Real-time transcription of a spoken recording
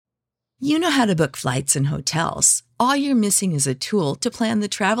You know how to book flights and hotels. All you're missing is a tool to plan the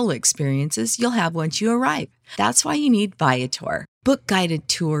travel experiences you'll have once you arrive. That's why you need Viator. Book guided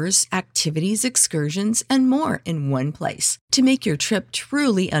tours, activities, excursions, and more in one place to make your trip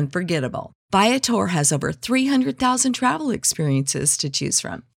truly unforgettable. Viator has over 300,000 travel experiences to choose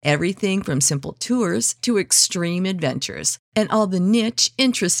from. Everything from simple tours to extreme adventures and all the niche,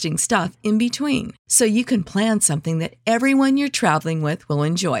 interesting stuff in between. So you can plan something that everyone you're traveling with will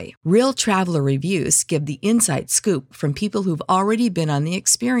enjoy. Real traveler reviews give the inside scoop from people who've already been on the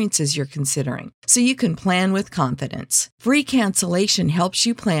experiences you're considering. So you can plan with confidence. Free cancellation helps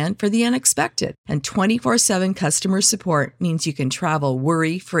you plan for the unexpected. And 24/7 customer support means you can travel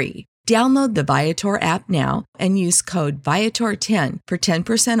worry-free. Download the Viator app now and use code Viator10 for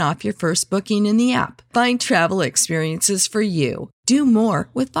 10% off your first booking in the app. Find travel experiences for you. Do more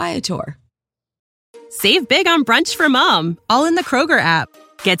with Viator. Save big on brunch for mom, all in the Kroger app.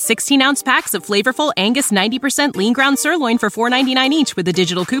 Get 16-ounce packs of flavorful Angus 90% lean ground sirloin for $4.99 each with a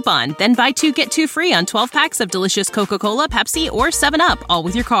digital coupon. Then buy 2, get 2 free on 12 packs of delicious Coca-Cola, Pepsi, or 7-Up, all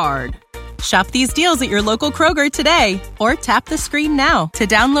with your card. Shop these deals at your local Kroger today, or tap the screen now to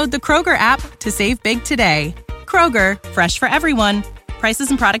download the Kroger app to save big today. Kroger, fresh for everyone. Prices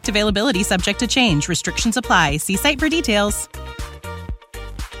and product availability subject to change. Restrictions apply. See site for details.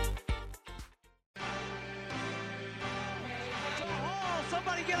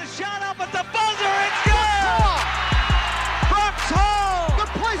 Somebody get a shot up at the buzzer. It's good! Brooks Hall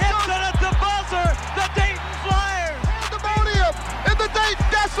hits it at the buzzer. The Dayton Flyers. Pandemonium in the Dayton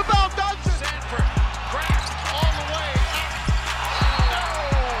Decibel does it. Sanford crashed all the way up.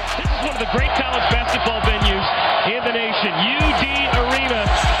 This is one of the great college basketball venues in the nation. UD Arena.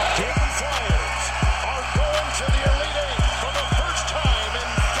 Dayton Flyers are going to the Elite Eight for the first time in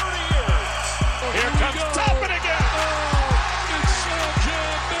 30 years. Here comes Toppin again. It's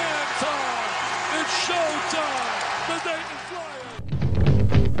Showtime Man time. It's showtime. The Dayton Flyers.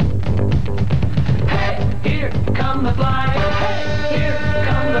 Hey, here come the Flyers. Hey, here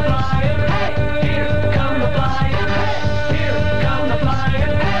come the Flyers. Hey, here come the Flyers. Hey, here come the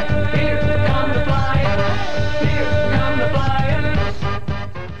Flyers. Hey, here come the Flyers. Here come the Flyers.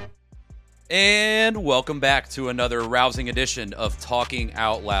 And welcome back to another rousing edition of Talking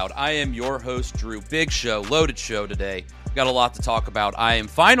Out Loud. I am your host, Drew. Big show, loaded show today. Got a lot to talk about. I am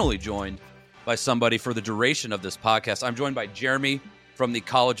finally joined by somebody for the duration of this podcast. I'm joined by Jeremy from the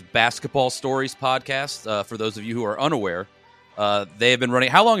College Basketball Stories podcast. For those of you who are unaware, they have been running.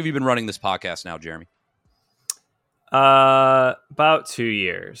 How long have you been running this podcast now, Jeremy? About 2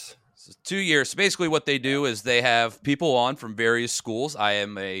 years. So 2 years. So basically what they do is they have people on from various schools. I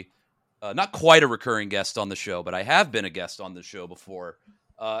am not quite a recurring guest on the show, but I have been a guest on the show before.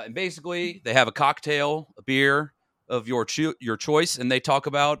 And basically they have a cocktail, a beer of your choice, and they talk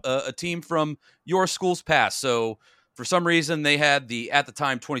about a team from your school's past. So for some reason, they had the, at the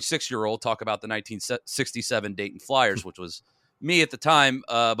time, 26-year-old talk about the 1967 Dayton Flyers, which was me at the time.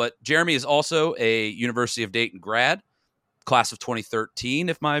 But Jeremy is also a University of Dayton grad, class of 2013,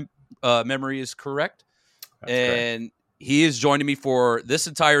 if my memory is correct. That's and correct. He is joining me for this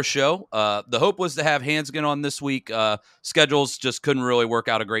entire show. The hope was to have Hansgen on this week. Schedules just couldn't really work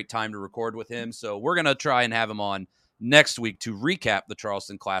out a great time to record with him. So we're going to try and have him on next week to recap the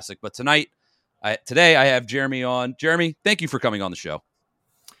Charleston Classic. But today I have Jeremy on. Jeremy, thank you for coming on the show.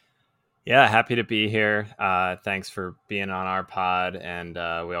 Yeah, happy to be here. Thanks for being on our pod. And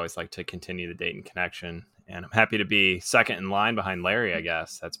we always like to continue the Dayton connection. And I'm happy to be second in line behind Larry, I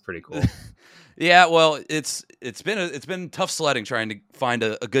guess. That's pretty cool. Yeah, well, it's been tough sledding trying to find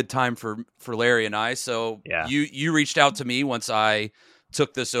a good time for Larry and I. So yeah. You reached out to me once I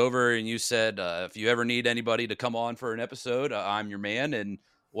took this over, and you said, if you ever need anybody to come on for an episode, I'm your man. And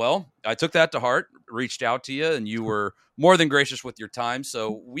well, I took that to heart, reached out to you, and you were more than gracious with your time.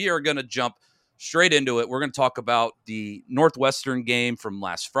 So we are going to jump straight into it. We're going to talk about the Northwestern game from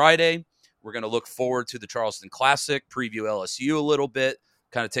last Friday. We're going to look forward to the Charleston Classic, preview LSU a little bit,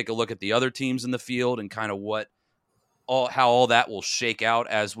 kind of take a look at the other teams in the field and kind of how all that will shake out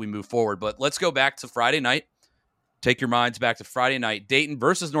as we move forward. But let's go back to Friday night. Take your minds back to Friday night. Dayton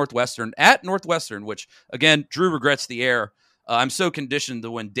versus Northwestern at Northwestern, which, again, Drew regrets the air. I'm so conditioned to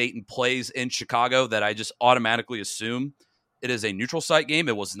when Dayton plays in Chicago that I just automatically assume it is a neutral site game.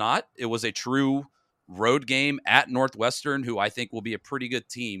 It was not. It was a true road game at Northwestern, who I think will be a pretty good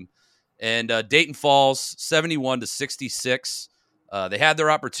team. And Dayton falls 71-66. They had their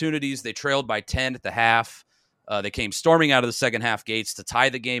opportunities. They trailed by 10 at the half. They came storming out of the second half gates to tie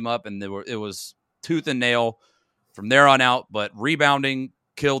the game up, and it was tooth and nail from there on out. But rebounding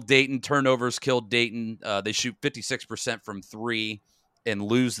killed Dayton. Turnovers killed Dayton. They shoot 56% from three. and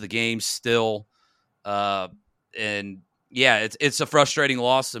lose the game still. And yeah, it's a frustrating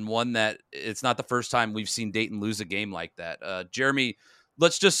loss, and one that it's not the first time we've seen Dayton lose a game like that. Jeremy,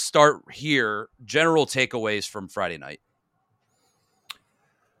 let's just start here. General takeaways from Friday night.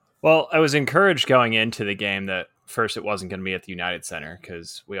 Well, I was encouraged going into the game that first it wasn't going to be at the United Center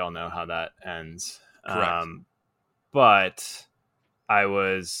because we all know how that ends. Correct. But I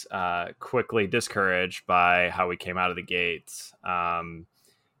was quickly discouraged by how we came out of the gates. To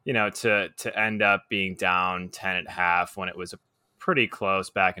end up being down 10 at half when it was a pretty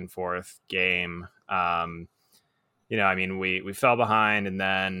close back and forth game. We fell behind and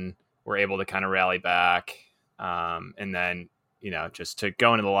then we're able to kind of rally back. And then, just to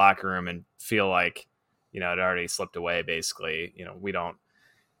go into the locker room and feel like, it already slipped away, basically.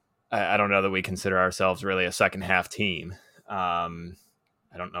 I don't know that we consider ourselves really a second half team. I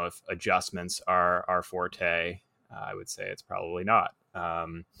don't know if adjustments are our forte. I would say it's probably not.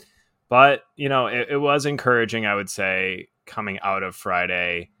 But it was encouraging, I would say, coming out of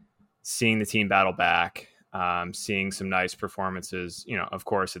Friday, seeing the team battle back, seeing some nice performances. Of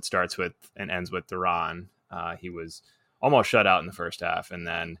course, it starts with and ends with Duran. He was almost shut out in the first half and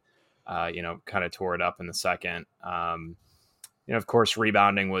then, kind of tore it up in the second. Of course,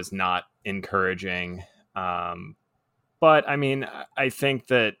 rebounding was not encouraging. But I think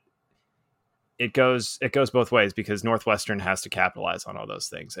that it goes both ways because Northwestern has to capitalize on all those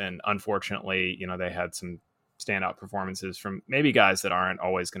things. And unfortunately, they had some standout performances from maybe guys that aren't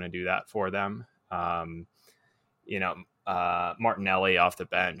always going to do that for them. Martinelli off the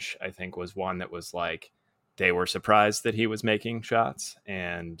bench, I think, was one that was like, they were surprised that he was making shots.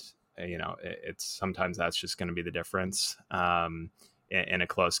 And, it's sometimes that's just going to be the difference in a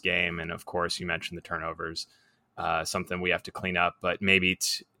close game. And of course, you mentioned the turnovers, something we have to clean up, but maybe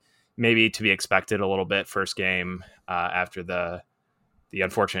to be expected a little bit first game after the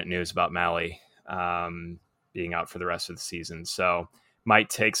unfortunate news about Malley being out for the rest of the season. So might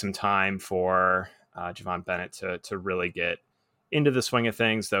take some time for Javon Bennett to really get into the swing of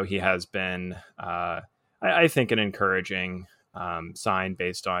things, though he has been, I think, an encouraging sign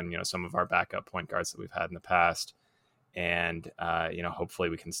based on, some of our backup point guards that we've had in the past. And, hopefully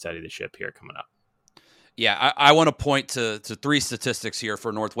we can steady the ship here coming up. Yeah, I want to point to three statistics here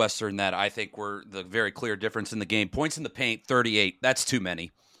for Northwestern that I think were the very clear difference in the game. Points in the paint, 38. That's too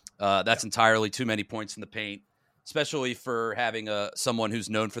many. That's entirely too many points in the paint, especially for having someone who's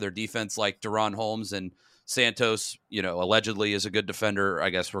known for their defense like Duran Holmes and Santos, allegedly is a good defender. I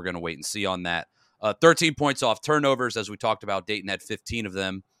guess we're going to wait and see on that. 13 points off turnovers, as we talked about. Dayton had 15 of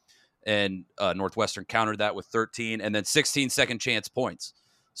them, and Northwestern countered that with 13, and then 16 second chance points.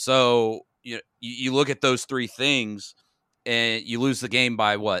 So you look at those three things, and you lose the game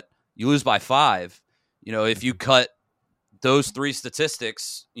by what? You lose by 5. If you cut those three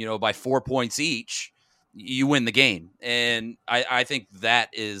statistics, by 4 points each, you win the game. And I think that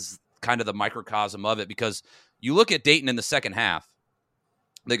is kind of the microcosm of it, because you look at Dayton in the second half,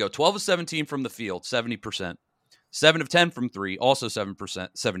 they go 12 of 17 from the field, 70%, 7 of 10 from 3, also 7%,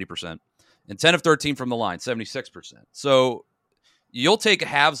 70%, and 10 of 13 from the line, 76%. So you'll take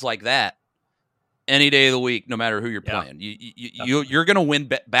halves like that any day of the week, no matter who you're playing. You're going to win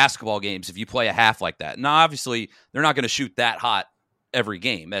basketball games if you play a half like that. Now, obviously, they're not going to shoot that hot every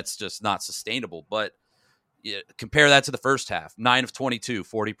game. That's just not sustainable. But compare that to the first half. 9 of 22,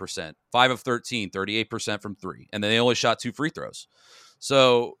 40%. 5 of 13, 38% from 3. And then they only shot 2 free throws.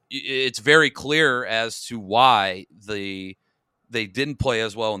 So it's very clear as to why they didn't play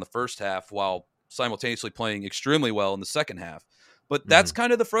as well in the first half while simultaneously playing extremely well in the second half. But that's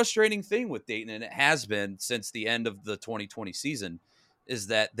kind of the frustrating thing with Dayton, and it has been since the end of the 2020 season, is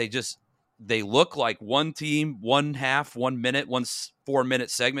that they look like one team, 1 half, 1 minute, 1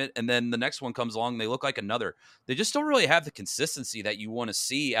 4-minute segment, and then the next one comes along and they look like another. They just don't really have the consistency that you want to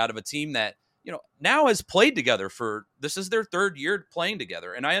see out of a team that, now has played together this is their 3rd year playing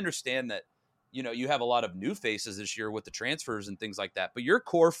together. And I understand that, you have a lot of new faces this year with the transfers and things like that, but your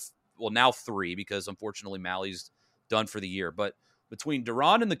core, now 3, because unfortunately Malley's done for the year, but between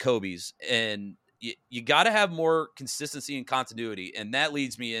Duran and the Kobe's, and you got to have more consistency and continuity. And that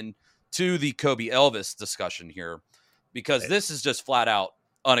leads me into the Kobe Elvis discussion here, because this is just flat out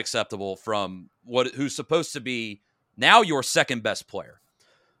unacceptable from who's supposed to be now your second best player.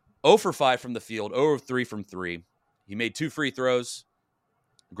 0 for 5 from the field, 0 of 3 from 3. He made 2 free throws,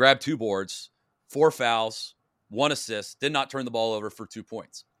 grabbed 2 boards, 4 fouls, 1 assist, did not turn the ball over for 2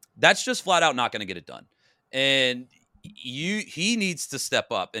 points. That's just flat out not going to get it done. And he needs to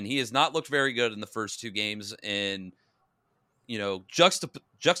step up, and he has not looked very good in the first 2 games. And juxtapose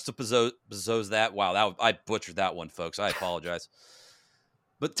that. Wow, I butchered that one, folks. I apologize.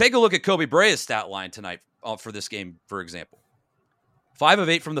 But take a look at Kobe Brea's stat line tonight for this game, for example. 5 of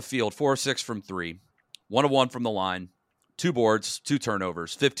 8 from the field, 4 of 6 from 3, 1 of 1 from the line, 2 boards, 2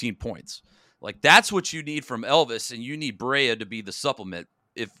 turnovers, 15 points. Like, that's what you need from Elvis, and you need Brea to be the supplement.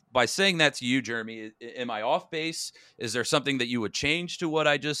 If by saying that to you, Jeremy, am I off base? Is there something that you would change to what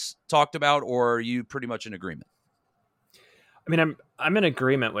I just talked about, or are you pretty much in agreement? I mean, I'm in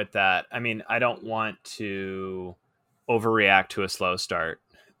agreement with that. I mean, I don't want to overreact to a slow start.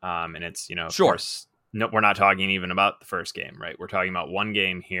 And it's, of course, no, we're not talking even about the first game, right? We're talking about one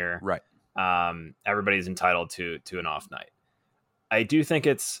game here. Right. Everybody's entitled to an off night. I do think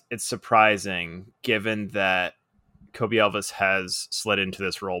it's surprising given that Kobe Elvis has slid into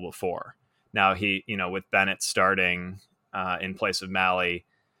this role before. Now he, with Bennett starting in place of Malley,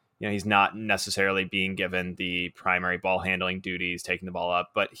 he's not necessarily being given the primary ball handling duties, taking the ball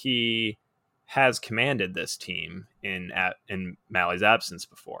up, but he has commanded this team in Malley's absence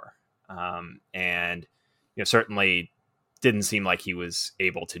before. And certainly didn't seem like he was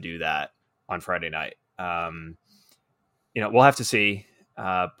able to do that on Friday night. We'll have to see.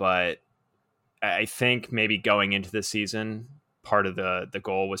 But I think maybe going into the season, part of the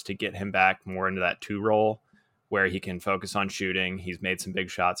goal was to get him back more into that 2 role where he can focus on shooting. He's made some big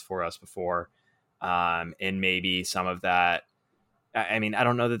shots for us before. And maybe some of that, I mean, I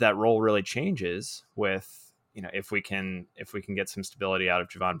don't know that role really changes with, if we can get some stability out of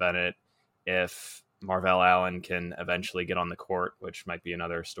Javon Bennett, if Marvell Allen can eventually get on the court, which might be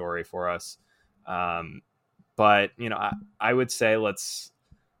another story for us. But, I would say let's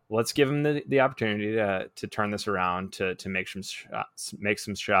give him the opportunity to turn this around, to make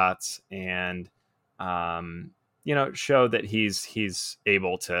some shots and, show that he's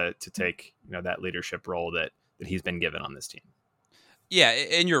able to take, that leadership role that he's been given on this team. Yeah,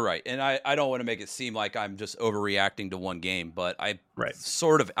 and you're right. And I don't want to make it seem like I'm just overreacting to one game, but I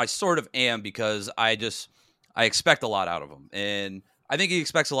sort of am, because I expect a lot out of him. And I think he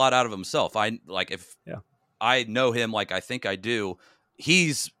expects a lot out of himself. If I know him like I think I do,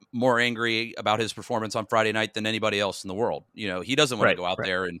 he's more angry about his performance on Friday night than anybody else in the world. He doesn't want to go out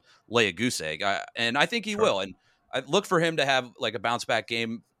there and lay a goose egg. And I think he will. And I look for him to have like a bounce back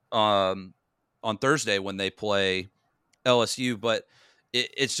game on Thursday when they play LSU, but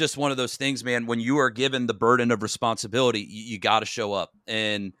it's just one of those things, man. When you are given the burden of responsibility, you got to show up,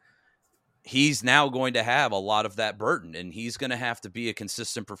 and he's now going to have a lot of that burden, and he's going to have to be a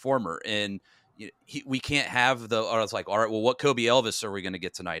consistent performer. And we can't have it's like, all right, well, what Kobe Elvis are we going to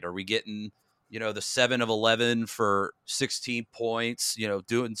get tonight? Are we getting, the 7 of 11 for 16 points,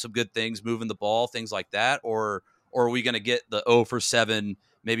 doing some good things, moving the ball, things like that? Or are we going to get the 0 for 7,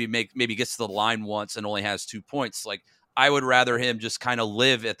 maybe gets to the line once and only has 2 points? Like, I would rather him just kind of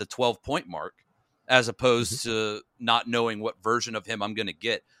live at the 12-point mark as opposed to not knowing what version of him I'm going to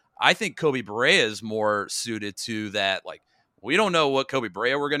get. I think Kobe Brea is more suited to that. Like, we don't know what Kobe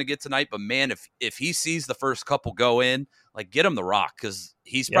Brea we're going to get tonight, but man, if he sees the first couple go in, like, get him the rock, because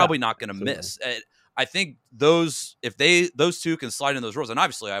he's probably not going to miss. I think those two can slide in those roles, and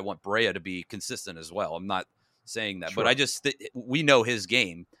obviously I want Brea to be consistent as well. I'm not saying that, but I just we know his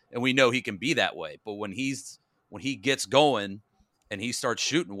game, and we know he can be that way. But when he gets going and he starts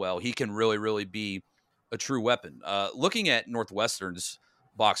shooting well, he can really, really be a true weapon. Looking at Northwestern's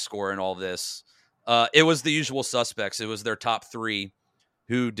box score and all this, it was the usual suspects. It was their top 3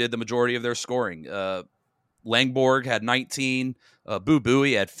 who did the majority of their scoring. Langborg had 19. Boo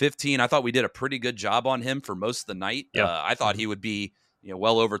Buie had 15. I thought we did a pretty good job on him for most of the night. Yeah. I thought he would be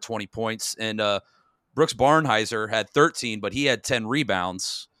well over 20 points. And Brooks Barnheiser had 13, but he had 10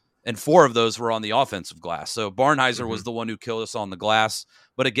 rebounds. And 4 of those were on the offensive glass. So Barnheiser was the one who killed us on the glass.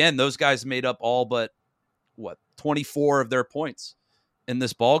 But again, those guys made up all but 24 of their points in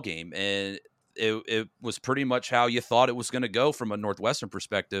this ball game. And it was pretty much how you thought it was going to go from a Northwestern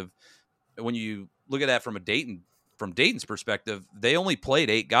perspective. When you look at that from Dayton's perspective, they only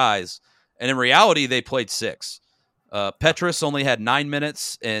played 8 guys. And in reality, they played 6. Petrus only had 9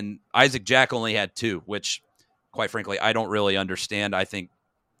 minutes, and Isaac Jack only had 2, which, quite frankly, I don't really understand. I think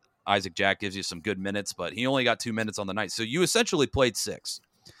Isaac Jack gives you some good minutes, but he only got 2 minutes on the night. So you essentially played 6.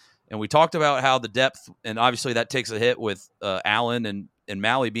 And we talked about how the depth, and obviously that takes a hit with Allen and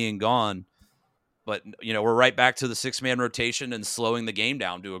Malley being gone. But, we're right back to the 6-man rotation and slowing the game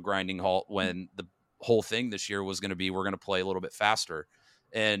down to a grinding halt when the whole thing this year was going to be, we're going to play a little bit faster.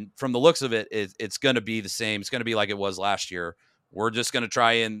 And from the looks of it, it's going to be the same. It's going to be like it was last year. We're just going to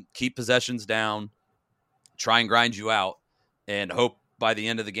try and keep possessions down, try and grind you out, and hope by the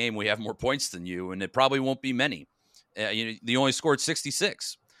end of the game we have more points than you, and it probably won't be many. You only scored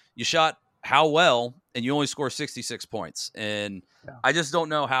 66. You shot how well, and you only score 66 points. And I just don't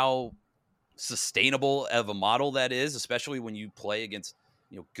know how sustainable of a model that is, especially when you play against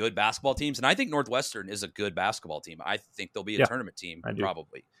good basketball teams. And I think Northwestern is a good basketball team. I think they'll be a tournament team.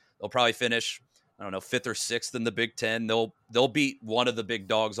 Probably they'll probably finish, I don't know, 5th or 6th in the Big Ten. They'll beat one of the big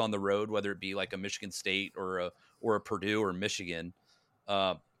dogs on the road, whether it be like a Michigan State or a Purdue or Michigan.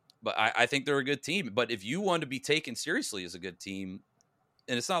 But I think they're a good team. But if you want to be taken seriously as a good team,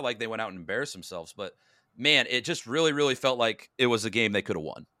 and it's not like they went out and embarrassed themselves, but man, it just really, really felt like it was a game they could have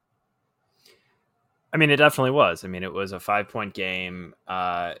won. I mean, it definitely was. I mean, it was a 5-point game.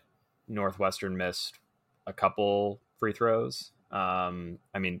 Northwestern missed a couple free throws. I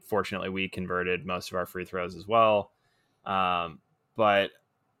mean, fortunately, we converted most of our free throws as well. But,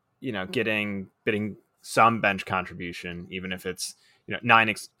 getting some bench contribution, even if it's,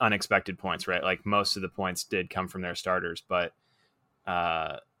 9 unexpected points, right? Like most of the points did come from their starters, but,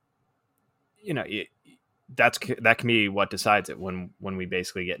 that can be what decides it when we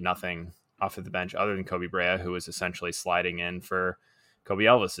basically get nothing off of the bench other than Kobe Brea, who was essentially sliding in for Kobe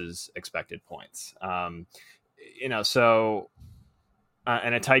Elvis's expected points. So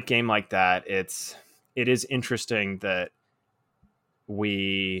in a tight game like that, it is interesting that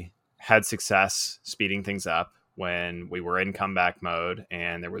we had success speeding things up when we were in comeback mode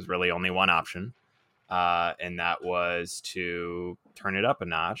and there was really only one option. And that was to turn it up a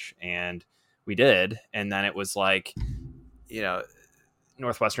notch, and we did. And then it was like,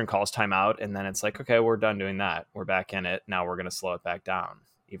 Northwestern calls timeout, and then it's like, okay, we're done doing that. We're back in it. Now we're going to slow it back down,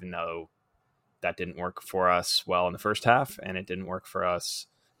 even though that didn't work for us well in the first half, and it didn't work for us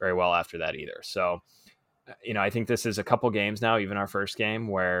very well after that either. So, I think this is a couple games now, even our first game,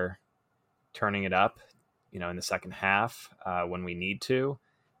 where turning it up, in the second half when we need to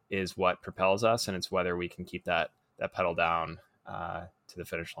is what propels us, and it's whether we can keep that pedal down to the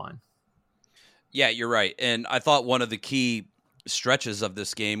finish line. Yeah, you're right. And I thought one of the key stretches of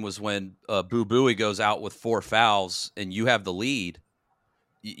this game was when Boo Buie goes out with 4 fouls and you have the lead.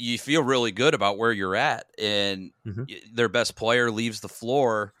 You feel really good about where you're at, and their best player leaves the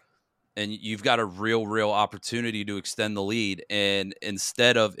floor, and you've got a real opportunity to extend the lead. And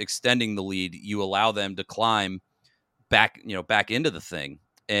instead of extending the lead, you allow them to climb back into the thing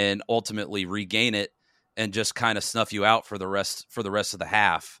and ultimately regain it and just kind of snuff you out for the rest of the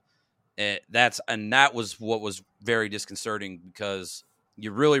half. And that was what was very disconcerting, because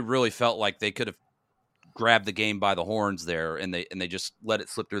you really felt like they could have grabbed the game by the horns there, and they just let it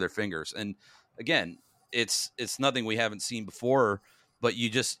slip through their fingers. And again, it's nothing we haven't seen before, but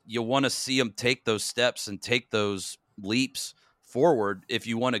you want to see them take those steps and take those leaps forward if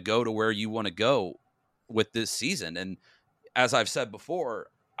you want to go to where you want to go with this season. And as I've said before,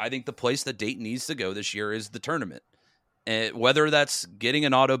 I think the place that Dayton needs to go this year is the tournament. And whether that's getting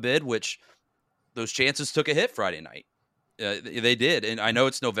an auto bid, which those chances took a hit Friday night. They did. And I know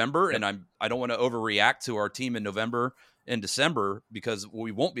it's November, and I don't want to overreact to our team in November and December, because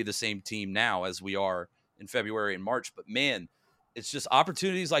we won't be the same team now as we are in February and March. But man, it's just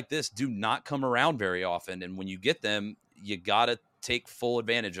opportunities like this do not come around very often. And when you get them, you got to take full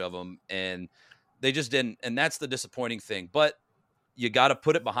advantage of them. And they just didn't. And that's the disappointing thing. But you got to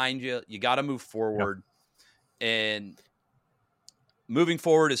put it behind you. You got to move forward. Yep. And moving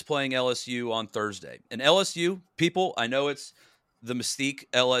forward is playing LSU on Thursday. And LSU, people, I know it's the mystique,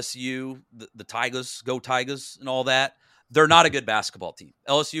 LSU, the Tigers, go Tigers, and all that. They're not a good basketball team.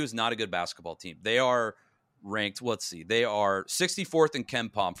 LSU is not a good basketball team. They are ranked, let's see, they are 64th in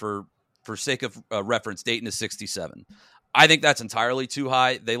KenPom. For sake of reference, Dayton is 67. I think that's entirely too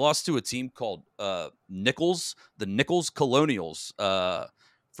high. They lost to a team called Nichols, the Nichols Colonials,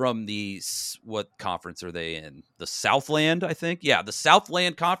 from the, what conference are they in? The Southland, I think. Yeah, the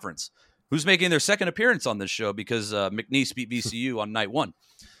Southland Conference, who's making their second appearance on this show because McNeese beat VCU on night one.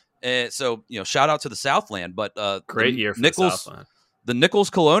 So, shout out to the Southland. But great year for Nichols, the Southland. The Nichols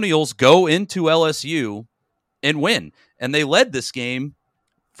Colonials go into LSU and win. And they led this game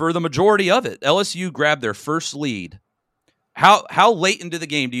for the majority of it. LSU grabbed their first lead. How late into the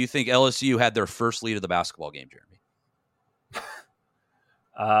game do you think LSU had their first lead of the basketball game, Jeremy?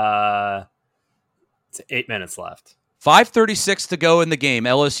 It's 8 minutes left. 5:36 to go in the game.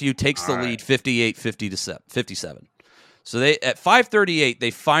 LSU takes the lead 58-57. So at 5:38,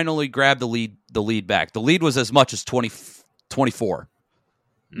 they finally grabbed the lead back. The lead was as much as 24.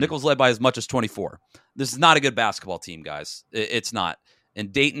 Nichols led by as much as 24. This is not a good basketball team, guys. It's not.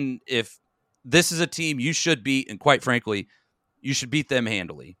 And Dayton, if this is a team you should beat, and quite frankly, you should beat them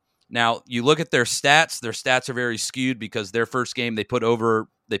handily. Now, you look at their stats. Their stats are very skewed because their first game they put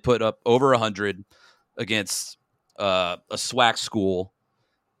up over 100 against a SWAC school,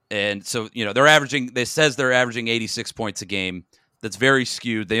 And so, they're averaging 86 points a game. That's very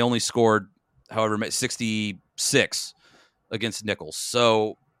skewed. They only scored, 66 against Nichols.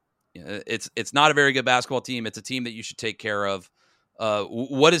 So it's not a very good basketball team. It's a team that you should take care of.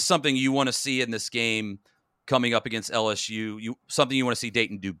 What is something you want to see in this game coming up against LSU? Something you want to see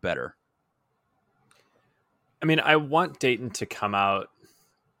Dayton do better? I mean, I want Dayton to come out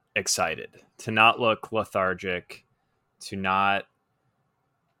excited, to not look lethargic, to not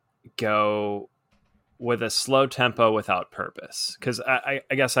go with a slow tempo without purpose. Because I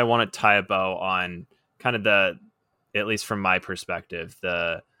guess I want to tie a bow on kind of at least from my perspective,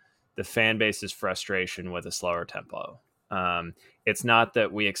 the fan base's frustration with a slower tempo. It's not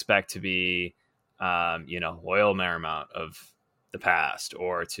that we expect to be, Loyal Marymount of the past,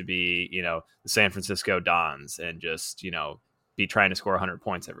 or to be, the San Francisco Dons and just, be trying to score 100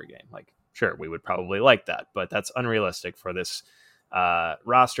 points every game. Like, sure, we would probably like that, but that's unrealistic for this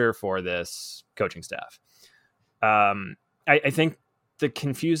roster, for this coaching staff. I think the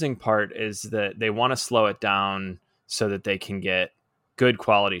confusing part is that they want to slow it down so that they can get good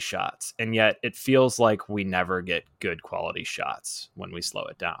quality shots. And yet it feels like we never get good quality shots when we slow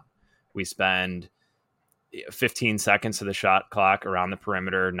it down. We spend 15 seconds of the shot clock around the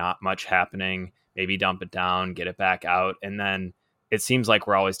perimeter, not much happening, maybe dump it down, get it back out. And then it seems like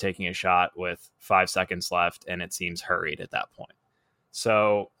we're always taking a shot with 5 seconds left, and it seems hurried at that point.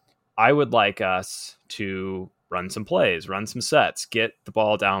 So I would like us to run some plays, run some sets, get the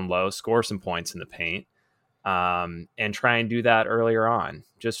ball down low, score some points in the paint, and try and do that earlier on.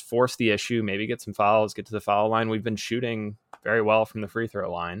 Just force the issue, maybe get some fouls, get to the foul line. We've been shooting very well from the free throw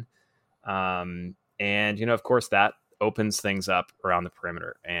line. And, of course, that opens things up around the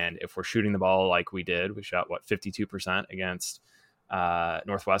perimeter. And if we're shooting the ball like we did, we shot, 52% against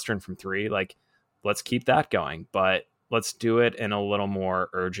Northwestern from 3, like, let's keep that going. But let's do it in a little more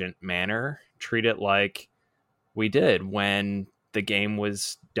urgent manner. Treat it like we did when the game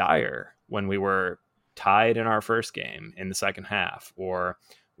was dire, when we were tied in our first game in the second half, or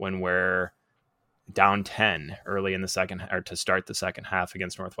when we're down 10 early in the second, or to start the second half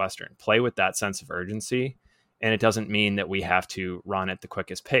against Northwestern. Play with that sense of urgency. And it doesn't mean that we have to run at the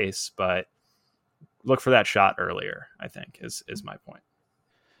quickest pace, but look for that shot earlier, I think is my point.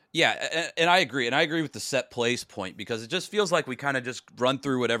 Yeah, and I agree. And I agree with the set plays point, because it just feels like we kind of just run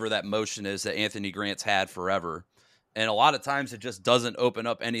through whatever that motion is that Anthony Grant's had forever. And a lot of times it just doesn't open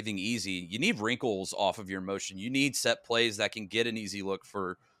up anything easy. You need wrinkles off of your motion. You need set plays that can get an easy look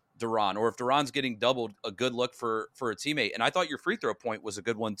for Duran, or if Duran's getting doubled, a good look for a teammate. And I thought your free throw point was a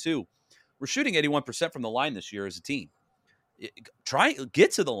good one too. We're shooting 81% from the line this year as a team.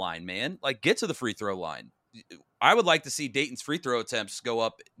 Get to the line, man. Like, get to the free throw line. I would like to see Dayton's free throw attempts go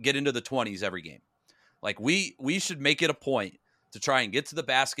up, get into the 20s every game. Like, we should make it a point to try and get to the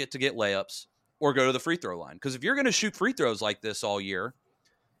basket to get layups, or go to the free throw line. Because if you're going to shoot free throws like this all year,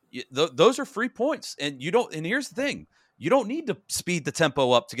 those are free points. And here's the thing. You don't need to speed the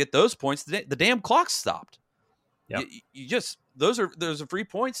tempo up to get those points. The damn clock's stopped. Yep. You just, those are free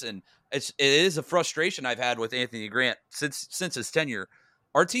points. And it is a frustration I've had with Anthony Grant since his tenure.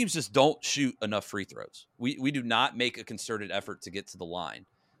 Our teams just don't shoot enough free throws. We do not make a concerted effort to get to the line.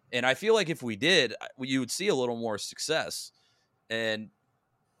 And I feel like if we did, you would see a little more success. And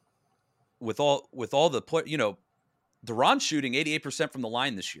with all the Duran's shooting 88% from the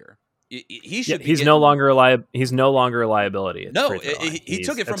line this year. He's no longer a liability. No, he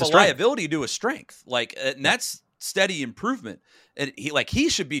took it from a liability to a strength. Like, and that's steady improvement. And he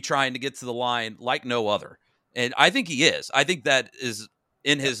should be trying to get to the line like no other. And I think he is. I think that is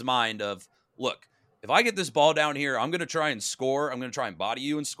in his mind of, look, if I get this ball down here, I'm going to try and score. I'm going to try and body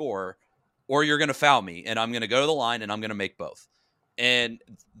you and score, or you're going to foul me, and I'm going to go to the line and I'm going to make both. And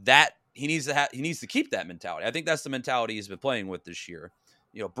that he needs to keep that mentality. I think that's the mentality he's been playing with this year.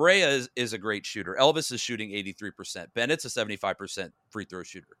 Brea is a great shooter. Elvis is shooting 83%. Bennett's a 75% free throw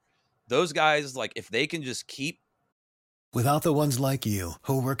shooter. Those guys, like, if they can just keep. Without the ones like you,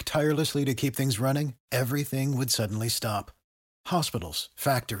 who work tirelessly to keep things running, everything would suddenly stop. Hospitals,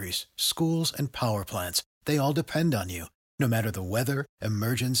 factories, schools, and power plants, they all depend on you. No matter the weather,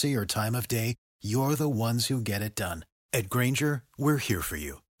 emergency, or time of day, you're the ones who get it done. At Grainger, we're here for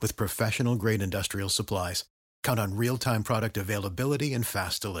you with professional-grade industrial supplies. Count on real-time product availability and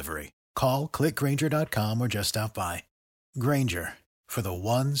fast delivery. Call, clickgrainger.com, or just stop by. Grainger, for the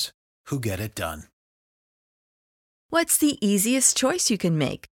ones who get it done. What's the easiest choice you can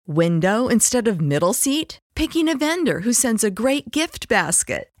make? Window instead of middle seat? Picking a vendor who sends a great gift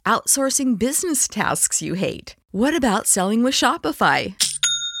basket? Outsourcing business tasks you hate? What about selling with Shopify?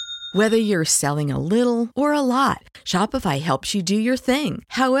 Whether you're selling a little or a lot, Shopify helps you do your thing,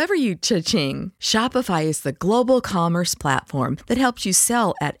 however you cha-ching. Shopify is the global commerce platform that helps you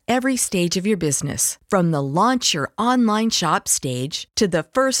sell at every stage of your business. From the launch your online shop stage to the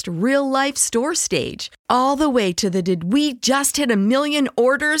first real-life store stage, all the way to the did we just hit a million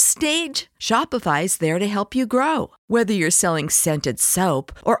orders stage. Shopify's there to help you grow. Whether you're selling scented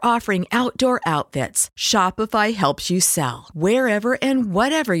soap or offering outdoor outfits, Shopify helps you sell. Wherever and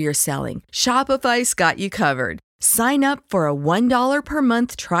whatever you're selling, Shopify's got you covered. Sign up for a $1 per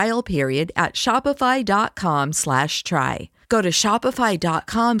month trial period at shopify.com/try. Go to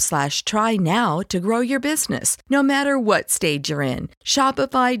shopify.com/try now to grow your business, no matter what stage you're in.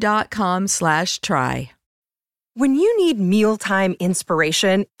 Shopify.com/try. When you need mealtime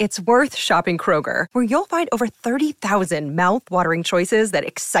inspiration, it's worth shopping Kroger, where you'll find over 30,000 mouth-watering choices that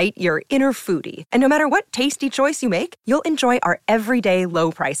excite your inner foodie. And no matter what tasty choice you make, you'll enjoy our everyday low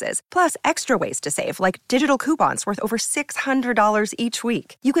prices, plus extra ways to save, like digital coupons worth over $600 each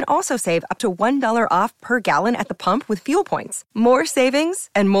week. You can also save up to $1 off per gallon at the pump with fuel points. More savings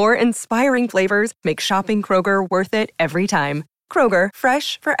and more inspiring flavors make shopping Kroger worth it every time. Kroger,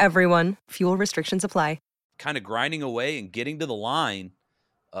 fresh for everyone. Fuel restrictions apply. Kind of grinding away and getting to the line.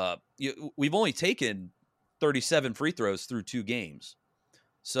 We've only taken 37 free throws through 2 games.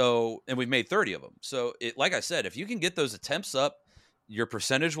 So, and we've made 30 of them. So like I said, if you can get those attempts up, your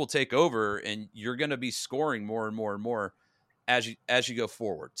percentage will take over and you're going to be scoring more and more and more as you go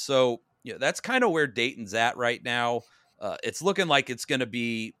forward. So, that's kind of where Dayton's at right now. It's looking like it's going to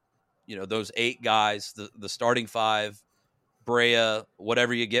be, those 8 guys, the starting 5, Brea,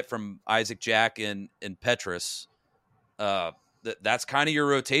 whatever you get from Isaac Jack and Petrus, that's kind of your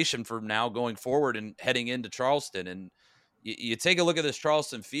rotation from now going forward and heading into Charleston. And you take a look at this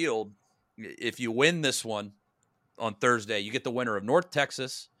Charleston field. If you win this one on Thursday, you get the winner of North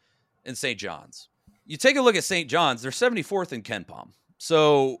Texas and St. John's. You take a look at St. John's; they're 74th in KenPom,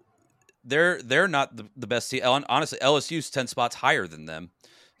 so they're not the best team. Honestly, LSU's 10 spots higher than them,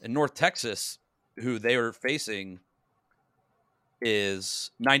 and North Texas, who they are facing,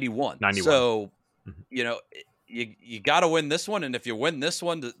 is 91. So, you got to win this one. And if you win this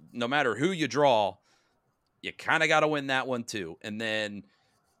one, no matter who you draw, you kind of got to win that one too. And then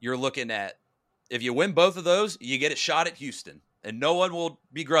you're looking at, if you win both of those, you get a shot at Houston. And no one will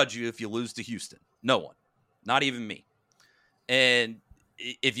begrudge you if you lose to Houston. No one. Not even me. And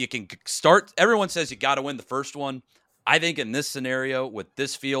if you can start, everyone says you got to win the first one. I think in this scenario with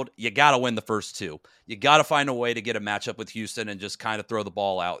this field, you got to win the first 2. You got to find a way to get a matchup with Houston and just kind of throw the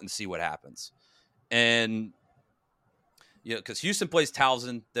ball out and see what happens. And, because Houston plays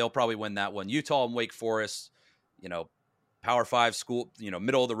Towson, they'll probably win that one. Utah and Wake Forest, Power 5 school,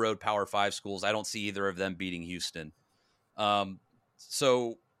 middle of the road Power 5 schools. I don't see either of them beating Houston.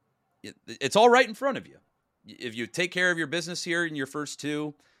 So it's all right in front of you. If you take care of your business here in your first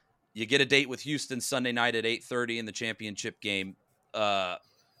 2, you get a date with Houston Sunday night at 8:30 in the championship game.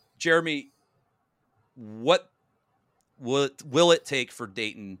 Jeremy, what will it take for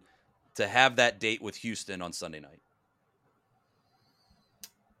Dayton to have that date with Houston on Sunday night?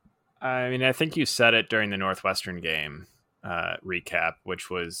 I mean, I think you said it during the Northwestern game recap, which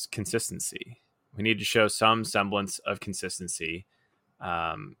was consistency. We need to show some semblance of consistency.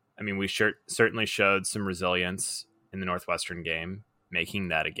 I mean, we certainly showed some resilience in the Northwestern game, making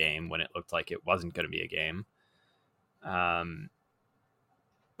that a game when it looked like it wasn't going to be a game. But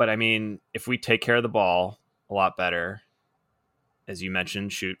I mean, if we take care of the ball a lot better, as you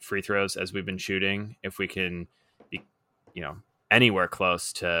mentioned, shoot free throws as we've been shooting, if we can be, anywhere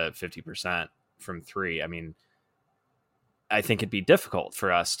close to 50% from 3, I mean, I think it'd be difficult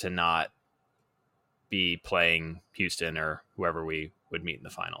for us to not be playing Houston or whoever we would meet in the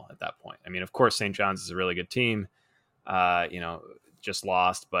final at that point. I mean, of course, St. John's is a really good team, just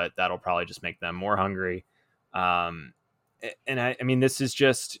lost, but that'll probably just make them more hungry. And I mean, this is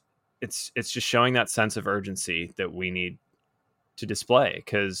just, it's just showing that sense of urgency that we need to display.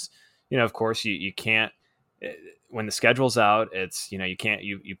 Because, of course you can't, when the schedule's out, it's, you can't,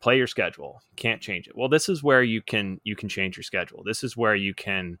 you play your schedule, you can't change it. Well, this is where you can change your schedule. This is where you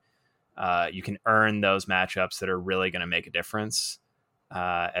can earn those matchups that are really going to make a difference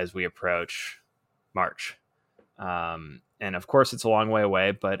as we approach March. And of course it's a long way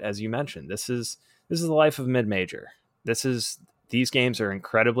away, but as you mentioned, this is the life of mid-major. These games are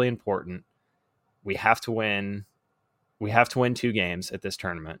incredibly important. We have to win 2 games at this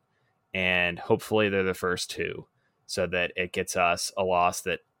tournament, and hopefully they're the first 2 so that it gets us a loss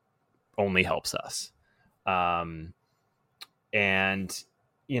that only helps us. And,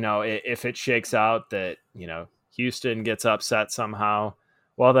 if it shakes out that, Houston gets upset somehow,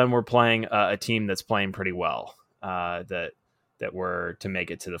 well, then we're playing a team that's playing pretty well, that were to make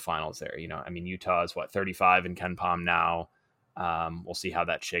it to the finals there. I mean, Utah is 35 in Ken Pom now. We'll see how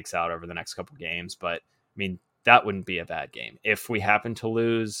that shakes out over the next couple games, but I mean, that wouldn't be a bad game. If we happen to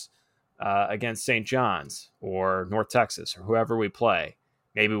lose against St. John's or North Texas or whoever we play,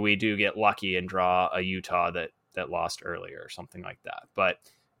 maybe we do get lucky and draw a Utah that lost earlier or something like that. But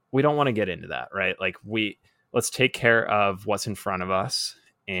we don't want to get into that, right? Like, let's take care of what's in front of us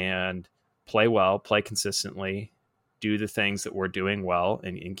and play well, play consistently, do the things that we're doing well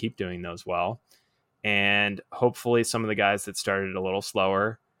and keep doing those well. And hopefully some of the guys that started a little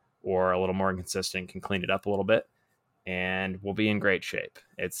slower or a little more inconsistent can clean it up a little bit, and we'll be in great shape.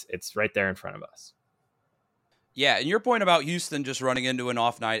 It's right there in front of us. Yeah, and your point about Houston just running into an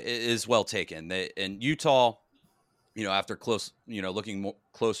off night is well taken. And Utah, after looking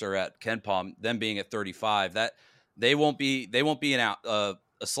closer at Ken Pom, them being at 35, that they won't be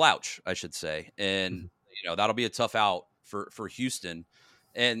a slouch, I should say. And that'll be a tough out for Houston.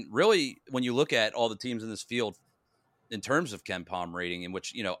 And really, when you look at all the teams in this field in terms of Ken Pom rating, in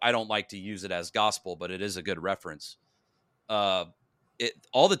which, I don't like to use it as gospel, but it is a good reference. All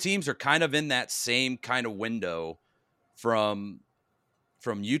the teams are kind of in that same kind of window from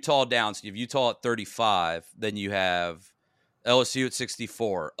Utah down. So you have Utah at 35, then you have LSU at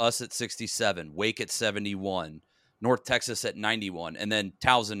 64, us at 67, Wake at 71, North Texas at 91, and then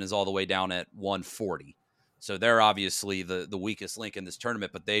Towson is all the way down at 140. So they're obviously the weakest link in this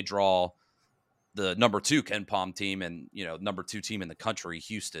tournament, but they draw the number 2 Ken Pom team and, number 2 team in the country,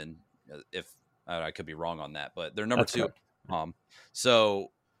 Houston. If I could be wrong on that, but they're number That's 2. correct.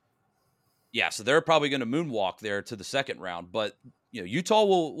 So they're probably going to moonwalk there to the second round, but Utah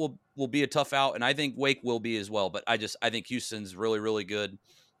will be a tough out, and I think Wake will be as well. But I think Houston's really, really good,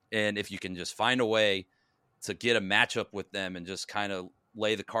 and if you can just find a way to get a matchup with them and just kind of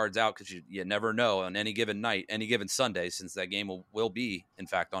lay the cards out, because you never know on any given night, any given Sunday, since that game will be in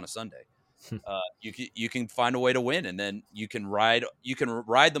fact on a Sunday. You can find a way to win, and then you can ride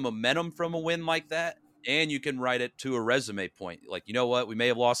the momentum from a win like that, and you can ride it to a resume point. Like, what, we may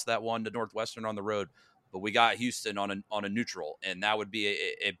have lost that one to Northwestern on the road, but we got Houston on a neutral, and that would be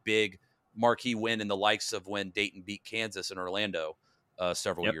a big marquee win in the likes of when Dayton beat Kansas in Orlando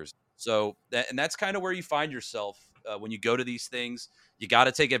several years. So that's kind of where you find yourself when you go to these things. You got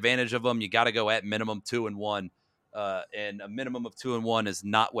to take advantage of them. You got to go at minimum 2-1. And a minimum of 2-1 is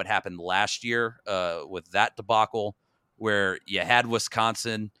not what happened last year with that debacle, where you had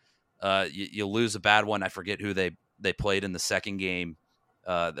Wisconsin. You lose a bad one. I forget who they played in the second game.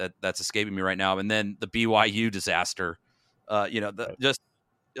 That's escaping me right now. And then the BYU disaster.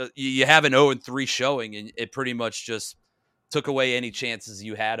 You have an 0-3 showing, and it pretty much just took away any chances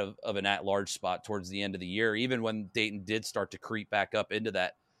you had of an at-large spot towards the end of the year, even when Dayton did start to creep back up into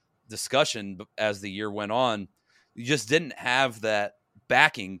that discussion as the year went on. You just didn't have that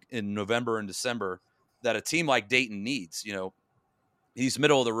backing in November and December that a team like Dayton needs. These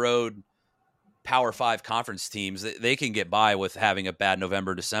middle-of-the-road Power 5 conference teams, they can get by with having a bad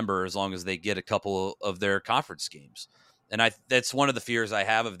November, December, as long as they get a couple of their conference games. And that's one of the fears I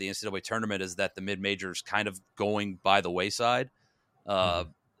have of the NCAA tournament, is that the mid-majors kind of going by the wayside,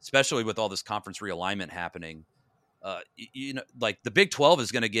 especially with all this conference realignment happening. Like the Big 12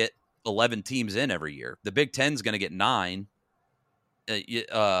 is going to get 11 teams in every year. The Big 10 is going to get 9.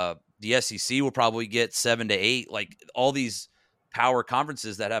 The SEC will probably get 7 to 8. Like, all these power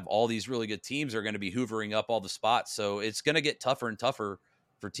conferences that have all these really good teams are going to be hoovering up all the spots. So it's going to get tougher and tougher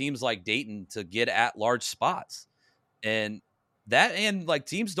for teams like Dayton to get at large spots. And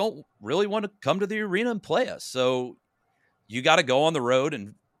teams don't really want to come to the arena and play us. So you got to go on the road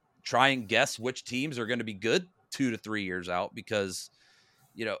and try and guess which teams are going to be good 2 to 3 years out, because,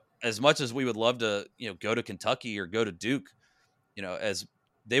 as much as we would love to, go to Kentucky or go to Duke, as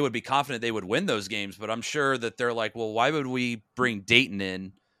they would be confident they would win those games, but I'm sure that they're like, well, why would we bring Dayton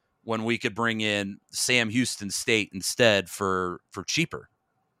in when we could bring in Sam Houston State instead for cheaper?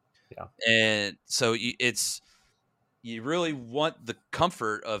 Yeah. And so you really want the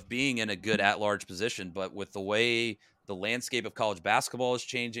comfort of being in a good at-large position, but with the way the landscape of college basketball is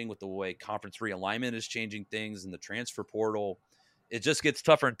changing, with the way conference realignment is changing things and the transfer portal, it just gets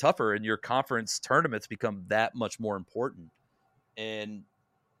tougher and tougher, and your conference tournaments become that much more important. And,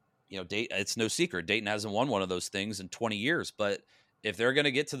 it's no secret, Dayton hasn't won one of those things in 20 years, but if they're going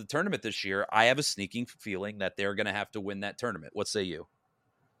to get to the tournament this year, I have a sneaking feeling that they're going to have to win that tournament. What say you?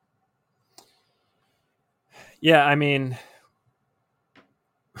 Yeah, I mean,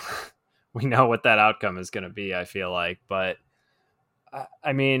 we know what that outcome is going to be, I feel like. But,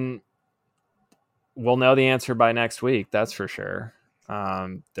 I mean, we'll know the answer by next week, that's for sure.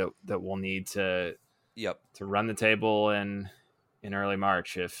 that we'll need to Yep. to run the table in early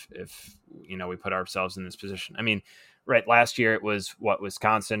March if we put ourselves in this position. I mean, right, last year it was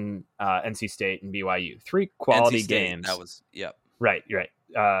Wisconsin, NC State, and BYU. 3 quality NC State, games. that was Right, you're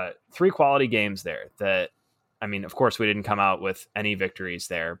right. 3 quality games there that, I mean, of course we didn't come out with any victories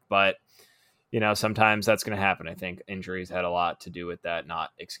there, but sometimes that's going to happen. I think injuries had a lot to do with that,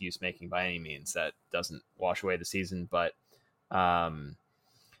 not excuse making by any means. That doesn't wash away the season, but I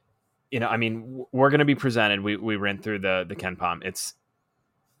mean, we're going to be presented. We ran through the Ken Palm.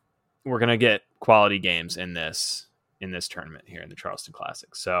 We're going to get quality games in this tournament here in the Charleston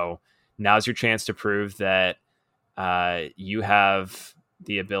Classic. So now's your chance to prove that you have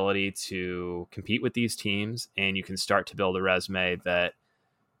the ability to compete with these teams, and you can start to build a resume that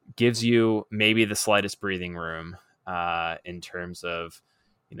gives you maybe the slightest breathing room in terms of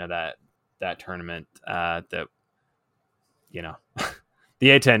that tournament that the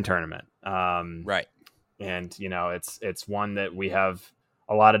A10 tournament. right. And, it's one that we have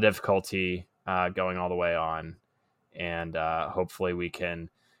a lot of difficulty going all the way on. And hopefully we can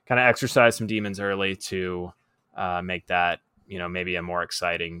kind of exercise some demons early to make that, maybe a more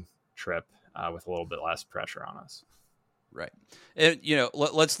exciting trip with a little bit less pressure on us. Right. And,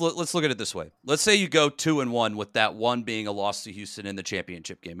 let's look at it this way. Let's say you go 2-1 with that one being a loss to Houston in the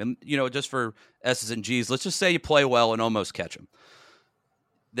championship game. And, just for S's and G's, let's just say you play well and almost catch them.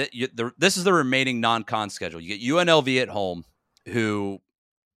 This is the remaining non-con schedule. You get UNLV at home, who,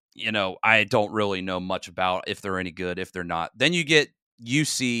 I don't really know much about if they're any good, if they're not. Then you get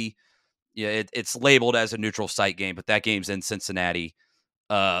UC. Yeah, it's labeled as a neutral site game, but that game's in Cincinnati.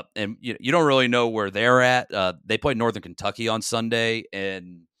 And you don't really know where they're at. They played Northern Kentucky on Sunday,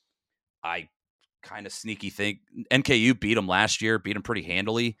 and I kind of sneaky think NKU beat them last year, beat them pretty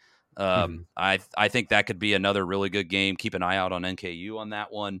handily. I think that could be another really good game. Keep an eye out on NKU on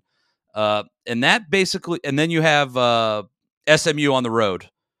that one. And that basically, and then you have SMU on the road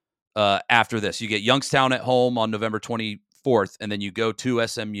after this. You get Youngstown at home on November 24th, and then you go to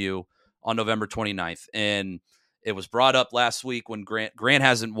SMU on November 29th. And it was brought up last week when Grant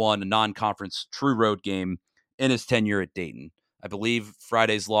hasn't won a non-conference true road game in his tenure at Dayton. I believe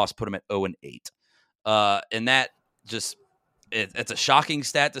Friday's loss put him at 0-8. And that just it's a shocking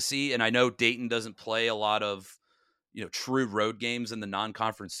stat to see. And I know Dayton doesn't play a lot of true road games in the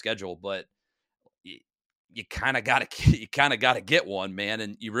non-conference schedule, but you kind of got to get one, man.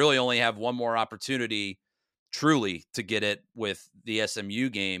 And you really only have one more opportunity truly to get it with the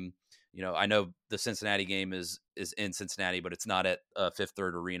SMU game. I know the Cincinnati game is in Cincinnati, but it's not at Fifth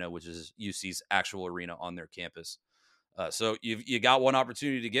Third Arena, which is UC's actual arena on their campus. So you got one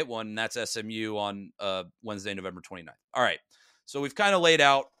opportunity to get one, and that's SMU on Wednesday, November 29th. All right. So we've kind of laid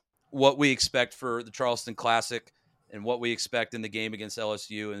out what we expect for the Charleston Classic and what we expect in the game against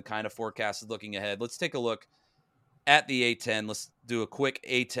LSU and kind of forecasted looking ahead. Let's take a look at the A10. Let's do a quick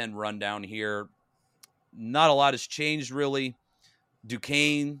A10 rundown here. Not a lot has changed, really.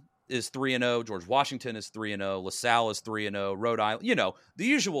 Duquesne is 3-0. George Washington is 3-0. LaSalle is 3-0. Rhode Island, the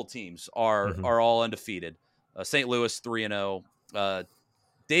usual teams are all undefeated. St. Louis 3-0.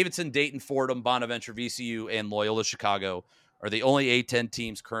 Davidson, Dayton, Fordham, Bonaventure, VCU, and Loyola Chicago are the only A10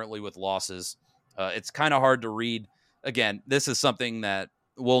 teams currently with losses. It's kind of hard to read. Again, this is something that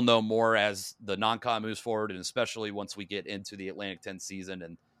we'll know more as the non-con moves forward, and especially once we get into the Atlantic 10 season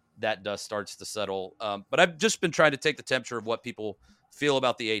and that dust starts to settle. But I've just been trying to take the temperature of what people feel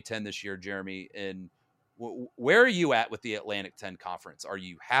about the A10 this year, Jeremy. And where are you at with the Atlantic 10 Conference? Are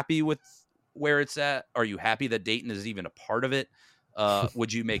you happy with where it's at? Are you happy that Dayton is even a part of it?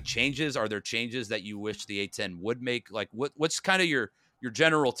 Would you make changes? Are there changes that you wish the A10 would make? Like what's kind of your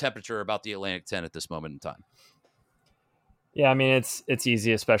general temperature about the Atlantic 10 at this moment in time? Yeah, I mean, it's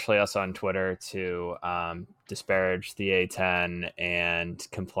easy, especially us on Twitter, to disparage the A10 and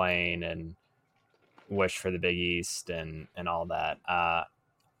complain and wish for the Big East and all that.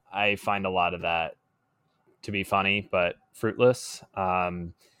 I find a lot of that to be funny, but fruitless. We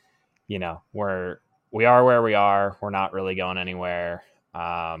are where we are. We're not really going anywhere.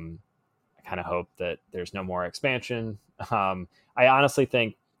 I kind of hope that there's no more expansion. I honestly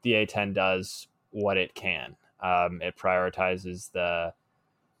think the A10 does what it can. It prioritizes the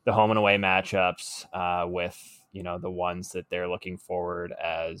home and away matchups with, the ones that they're looking forward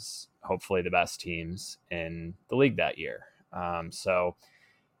as hopefully the best teams in the league that year. So,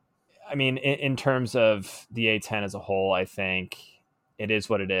 I mean, in terms of the A10 as a whole, I think it is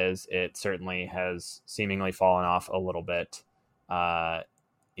what it is. It certainly has seemingly fallen off a little bit,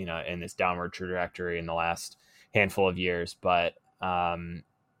 in this downward trajectory in the last handful of years, but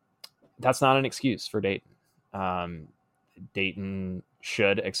that's not an excuse for Dayton. Dayton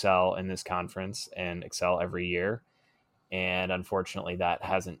should excel in this conference and excel every year. And unfortunately, that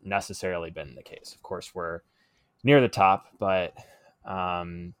hasn't necessarily been the case. Of course, we're near the top, but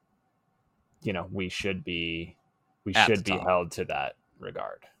we should be held to that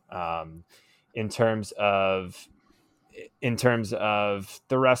regard. In terms of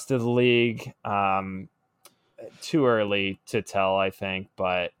the rest of the league, too early to tell, I think,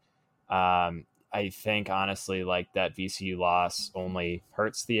 but I think honestly, like, that VCU loss only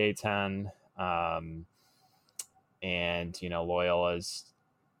hurts the A-10. And Loyola's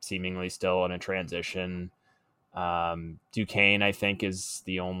seemingly still in a transition. Duquesne, I think, is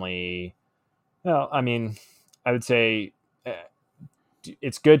the only. Well, I mean, I would say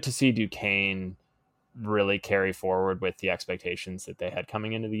it's good to see Duquesne really carry forward with the expectations that they had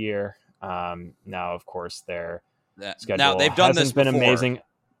coming into the year. Now, of course, their schedule now they've done hasn't this been before. amazing.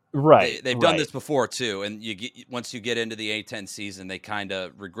 Right, they've done this before too, and once you get into the A-10 season, they kind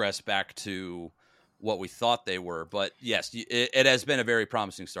of regress back to what we thought they were. But yes, it has been a very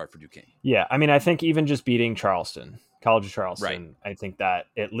promising start for Duquesne. Yeah, I mean, I think even just beating Charleston, College of Charleston, right. I think that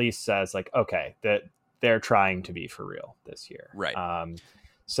at least says, like, okay, that they're trying to be for real this year. Right.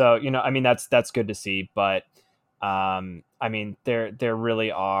 So, I mean, that's good to see. But, I mean, there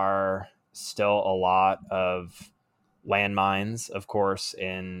really are still a lot of landmines, of course,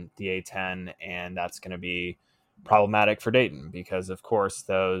 in the A-10, and that's going to be problematic for Dayton because, of course,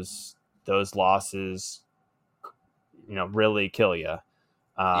 those losses, really kill you.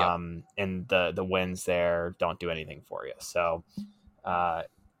 And the wins there don't do anything for you. So,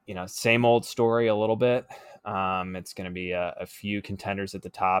 same old story a little bit. It's going to be a few contenders at the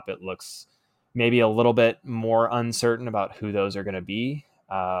top. It looks maybe a little bit more uncertain about who those are going to be.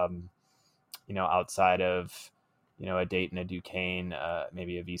 Outside of, a Dayton, a Duquesne,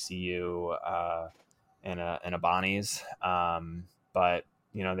 maybe a VCU, and a Bonnie's. But,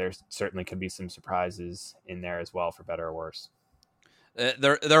 there certainly could be some surprises in there as well, for better or worse.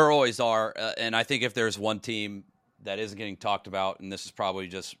 There always are. And I think if there's one team that isn't getting talked about, and this is probably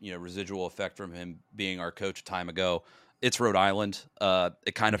just, residual effect from him being our coach a time ago, it's Rhode Island.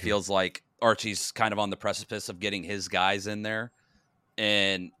 It kind of feels like Archie's kind of on the precipice of getting his guys in there.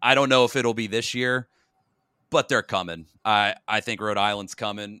 And I don't know if it'll be this year, but they're coming. I think Rhode Island's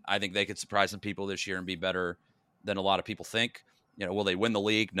coming. I think they could surprise some people this year and be better than a lot of people think. Will they win the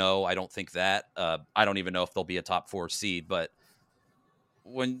league? No, I don't think that. I don't even know if they'll be a top 4 seed, but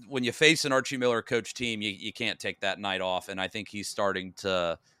when you face an Archie Miller coach team, you can't take that night off. And I think he's starting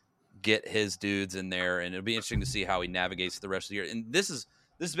to get his dudes in there, and it'll be interesting to see how he navigates the rest of the year. And this has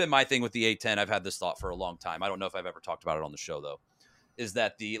been my thing with the A-10. I've had this thought for a long time. I don't know if I've ever talked about it on the show, though, is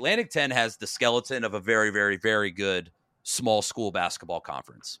that the Atlantic 10 has the skeleton of a very, very, very good small school basketball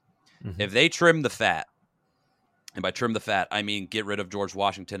conference. Mm-hmm. If they trim the fat, and by trim the fat, I mean get rid of George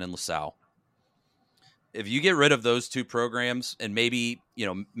Washington and LaSalle. If you get rid of those two programs, and maybe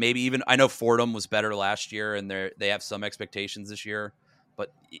even, I know Fordham was better last year and they have some expectations this year,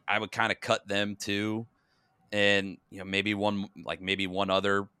 but I would kind of cut them too. And, maybe one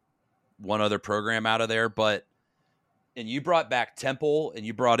other program out of there, and you brought back Temple and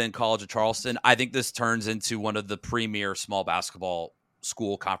you brought in College of Charleston. I think this turns into one of the premier small basketball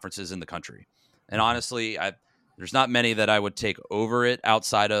school conferences in the country. And honestly, there's not many that I would take over it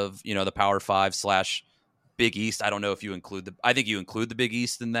outside of, the Power 5 / Big East. I don't know if you I think you include the Big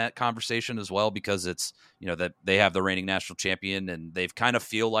East in that conversation as well, because it's, that they have the reigning national champion and they've kind of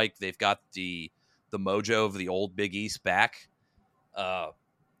feel like they've got the mojo of the old Big East back.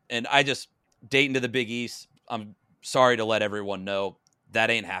 And Dayton to the Big East, I'm sorry to let everyone know that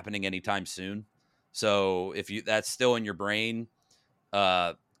ain't happening anytime soon. So if that's still in your brain,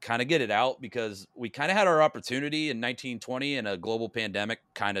 kind of get it out, because we kind of had our opportunity in 1920 and a global pandemic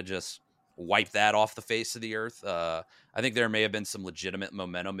kind of just wiped that off the face of the earth. I think there may have been some legitimate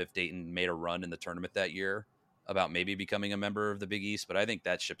momentum if Dayton made a run in the tournament that year about maybe becoming a member of the Big East, but I think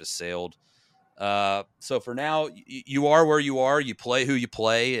that ship has sailed. So for now, you are where you are, you play who you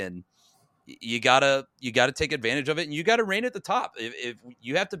play, and you gotta take advantage of it, and you gotta reign at the top. If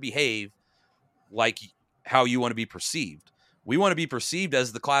you have to behave like how you want to be perceived. We want to be perceived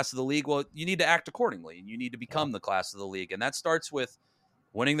as the class of the league. Well, you need to act accordingly, and you need to become the class of the league. And that starts with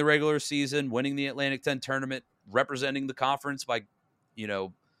winning the regular season, winning the Atlantic 10 tournament, representing the conference by,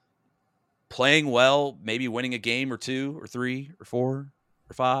 playing well, maybe winning a game or 2 or 3 or 4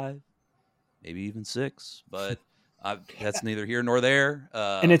 or 5, maybe even 6. But that's neither here nor there.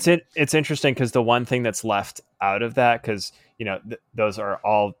 And it's interesting because the one thing that's left out of that, because, those are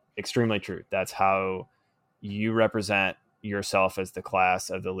all extremely true. That's how you represent yourself as the class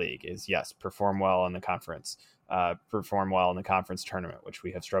of the league is, yes, perform well in the conference, tournament, which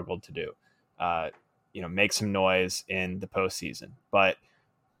we have struggled to do, make some noise in the postseason. But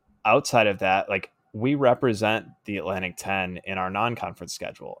outside of that, like, we represent the Atlantic 10 in our non-conference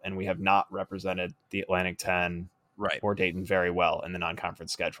schedule, and we have not represented the Atlantic 10 or Dayton very well in the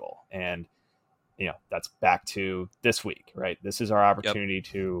non-conference schedule. And, that's back to this week, right? This is our opportunity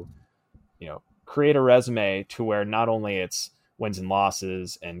to, create a resume to where not only it's wins and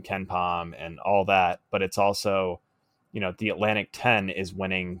losses and Ken Pom and all that, but it's also, the Atlantic 10 is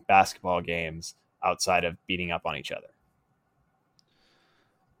winning basketball games outside of beating up on each other.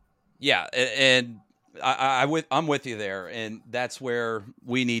 Yeah, and I'm with you there, and that's where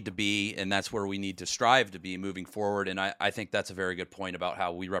we need to be, and that's where we need to strive to be moving forward. And I think that's a very good point about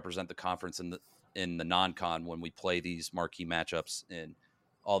how we represent the conference in the non-con when we play these marquee matchups and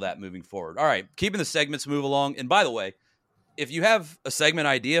all that moving forward. All right, keeping the segments move along. And by the way, if you have a segment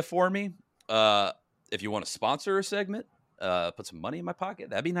idea for me, if you want to sponsor a segment, put some money in my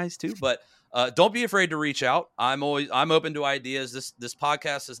pocket, that'd be nice too. But don't be afraid to reach out. I'm open to ideas. This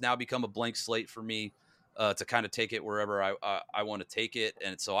podcast has now become a blank slate for me to kind of take it wherever I want to take it.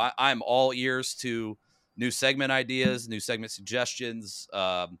 And so I'm all ears to new segment ideas, new segment suggestions.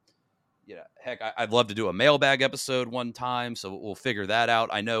 Heck, I'd love to do a mailbag episode one time, so we'll figure that out.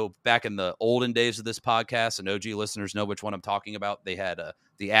 I know back in the olden days of this podcast, and OG listeners know which one I'm talking about, they had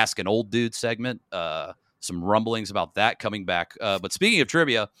the Ask an Old Dude segment, some rumblings about that coming back. But speaking of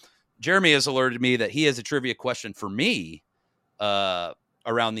trivia, Jeremy has alerted me that he has a trivia question for me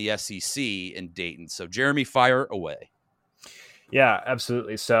around the SEC in Dayton. So, Jeremy, fire away. Yeah,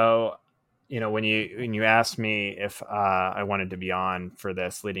 absolutely. So, when you asked me if I wanted to be on for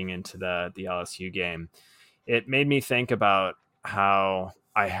this leading into the LSU game, it made me think about how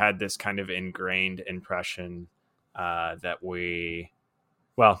I had this kind of ingrained impression that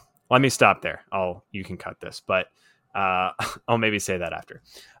well, let me stop there. You can cut this, but I'll maybe say that after.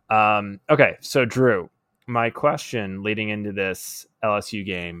 Okay, so Drew, my question leading into this LSU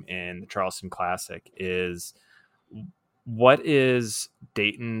game in the Charleston Classic is, what is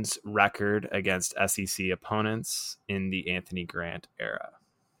Dayton's record against SEC opponents in the Anthony Grant era?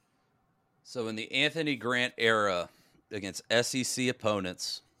 So in the Anthony Grant era against SEC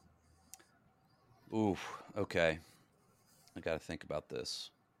opponents, okay. I got to think about this.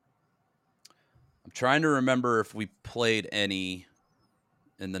 I'm trying to remember if we played any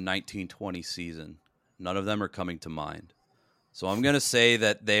in the 1920 season. None of them are coming to mind. So I'm going to say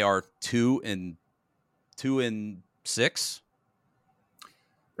that they are 2-6.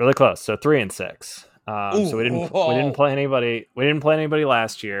 Really close. So 3-6. So we didn't play anybody. We didn't play anybody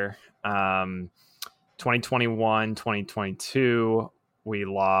last year. 2021, 2022, we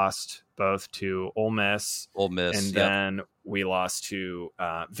lost both to Ole Miss, and then we lost to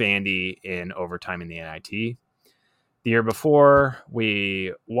Vandy in overtime in the NIT. The year before,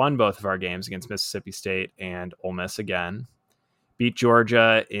 we won both of our games against Mississippi State and Ole Miss again. Beat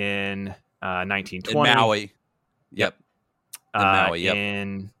Georgia in 1920. In Maui. Yep.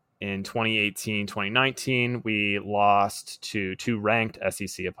 In 2018, 2019, we lost to two ranked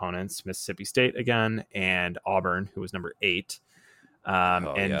SEC opponents, Mississippi State again, and Auburn, who was number 8. Then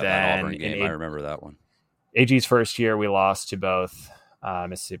that Auburn game, I remember that one. AG's first year, we lost to both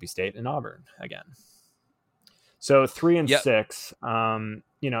Mississippi State and Auburn again. So 3-6,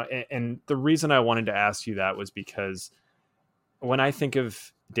 and the reason I wanted to ask you that was because when I think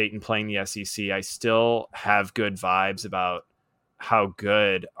of Dayton playing the SEC, I still have good vibes about how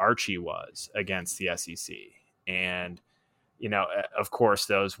good Archie was against the SEC. And, of course,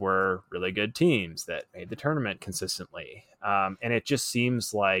 those were really good teams that made the tournament consistently. And it just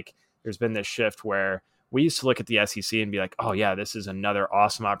seems like there's been this shift where we used to look at the SEC and be like, oh, yeah, this is another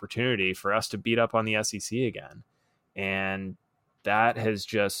awesome opportunity for us to beat up on the SEC again. And that has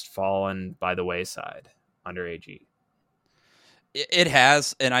just fallen by the wayside under AG. It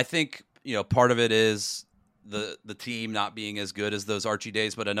has. And I think, part of it is the team not being as good as those Archie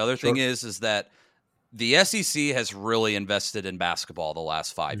days. But another thing is that the SEC has really invested in basketball the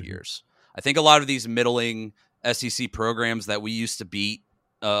last 5 years. I think a lot of these middling SEC programs that we used to beat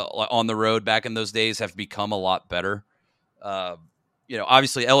on the road back in those days have become a lot better.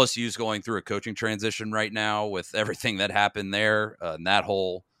 Obviously LSU is going through a coaching transition right now with everything that happened there, and that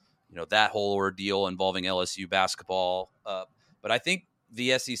whole ordeal involving LSU basketball. But I think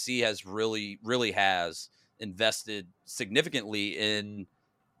the SEC has really has invested significantly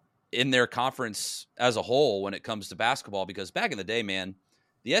in their conference as a whole when it comes to basketball, because back in the day, man,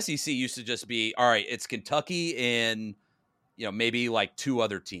 the SEC used to just be, all right, it's Kentucky and, maybe like 2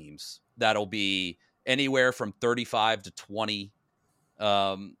 other teams that'll be anywhere from 35 to 20.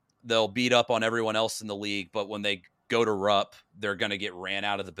 They'll beat up on everyone else in the league, but when they go to Rupp, they're going to get ran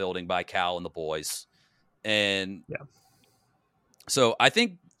out of the building by Cal and the boys. And so I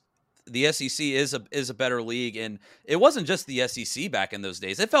think the SEC is a better league, and it wasn't just the SEC back in those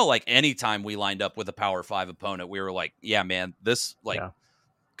days. It felt like anytime we lined up with a Power 5 opponent, we were like, yeah, man, this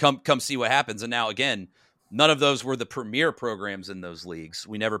come see what happens. And now again, none of those were the premier programs in those leagues.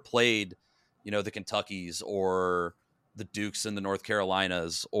 We never played, the Kentuckys or the Dukes and the North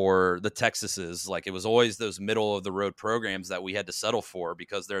Carolinas or the Texases. Like, it was always those middle of the road programs that we had to settle for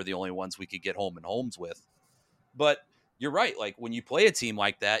because they're the only ones we could get home and homes with. But you're right. Like, when you play a team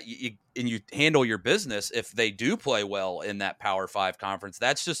like that and you handle your business, if they do play well in that Power 5 conference,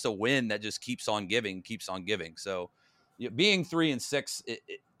 that's just a win that just keeps on giving. So being 3-6,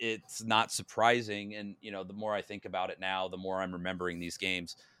 it's not surprising. And, the more I think about it now, the more I'm remembering these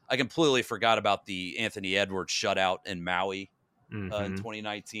games. I completely forgot about the Anthony Edwards shutout in Maui in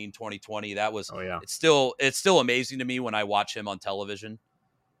 2019, 2020. That was, it's still amazing to me when I watch him on television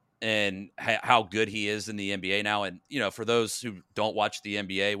and how good he is in the NBA now. And, for those who don't watch the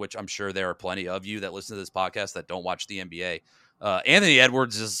NBA, which I'm sure there are plenty of you that listen to this podcast that don't watch the NBA, Anthony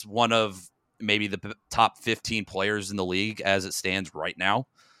Edwards is one of maybe the top 15 players in the league as it stands right now.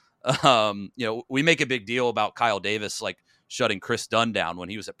 We make a big deal about Kyle Davis, like, shutting Chris Dunn down when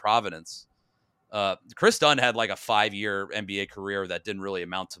he was at Providence. Chris Dunn had like a 5-year NBA career that didn't really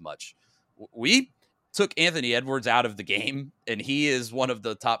amount to much. We took Anthony Edwards out of the game, and he is one of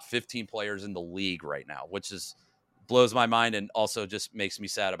the top 15 players in the league right now, which blows my mind and also just makes me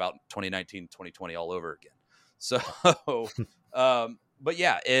sad about 2019, 2020 all over again. So, but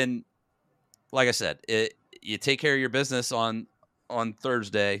yeah, and like I said, you take care of your business on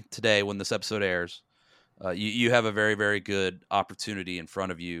Thursday, today, when this episode airs. You have a very, very good opportunity in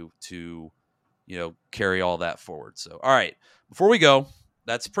front of you to, carry all that forward. So, all right, before we go,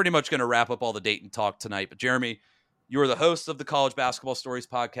 that's pretty much going to wrap up all the Dayton talk tonight. But Jeremy, you are the host of the College Basketball Stories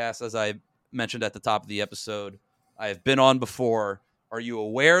podcast, as I mentioned at the top of the episode. I have been on before. Are you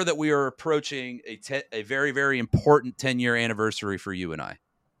aware that we are approaching a very, very important 10-year anniversary for you and I?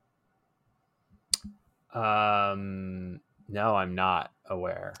 No, I'm not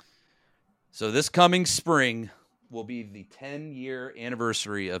aware. So this coming spring will be the 10-year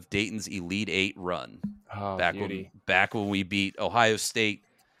anniversary of Dayton's Elite Eight run. Oh, back when we beat Ohio State,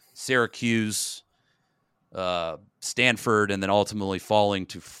 Syracuse, Stanford, and then ultimately falling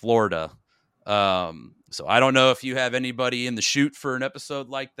to Florida. So I don't know if you have anybody in the shoot for an episode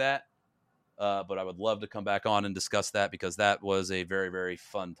like that, but I would love to come back on and discuss that because that was a very, very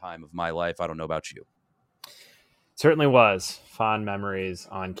fun time of my life. I don't know about you. Certainly was. Fond memories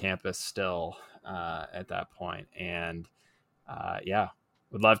on campus still at that point. And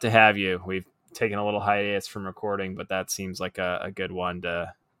would love to have you. We've taken a little hiatus from recording, but that seems like a good one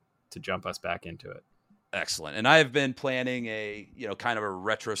to jump us back into it. Excellent. And I have been planning a, kind of a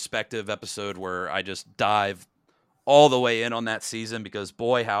retrospective episode where I just dive all the way in on that season because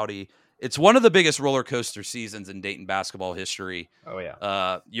boy, howdy, it's one of the biggest roller coaster seasons in Dayton basketball history. Oh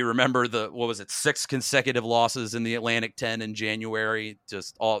yeah. You remember 6 consecutive losses in the Atlantic 10 in January?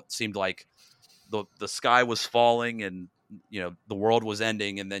 Just all it seemed like the sky was falling and, the world was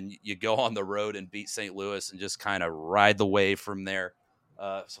ending. And then you go on the road and beat St. Louis and just kind of ride the wave from there.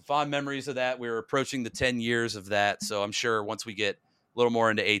 So fond memories of that. We were approaching the 10 years of that. So I'm sure once we get a little more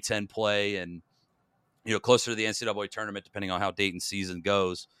into A10 play and, closer to the NCAA tournament, depending on how Dayton's season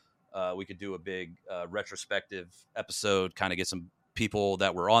goes, we could do a big retrospective episode, kind of get some people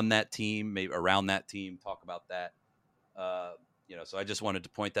that were on that team, maybe around that team, talk about that. So I just wanted to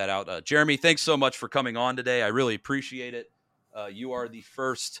point that out. Jeremy, thanks so much for coming on today. I really appreciate it. You are the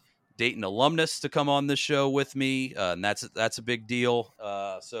first Dayton alumnus to come on this show with me, and that's a big deal.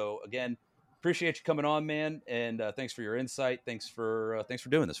 So again, appreciate you coming on, man, and thanks for your insight. Thanks for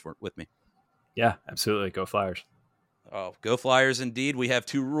doing this with me. Yeah, absolutely. Go Flyers. Oh, go Flyers indeed. We have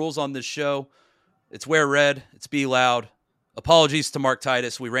 2 rules on this show. It's wear red. It's be loud. Apologies to Mark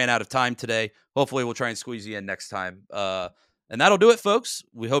Titus. We ran out of time today. Hopefully we'll try and squeeze you in next time. And that'll do it, folks.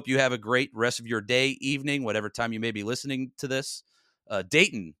 We hope you have a great rest of your day, evening, whatever time you may be listening to this.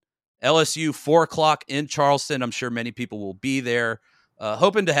 Dayton, LSU, 4:00 in Charleston. I'm sure many people will be there.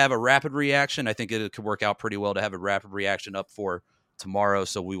 Hoping to have a rapid reaction. I think it could work out pretty well to have a rapid reaction up for tomorrow.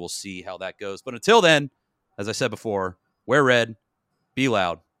 So we will see how that goes. But until then, as I said before, wear red, be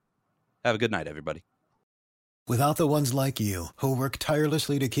loud. Have a good night, everybody. Without the ones like you, who work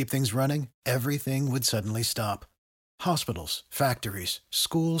tirelessly to keep things running, everything would suddenly stop. Hospitals, factories,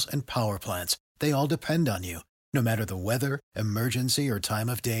 schools, and power plants, they all depend on you. No matter the weather, emergency, or time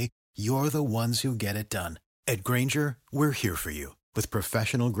of day, you're the ones who get it done. At Grainger, we're here for you with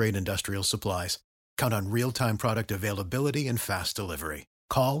professional-grade industrial supplies. Count on real-time product availability and fast delivery.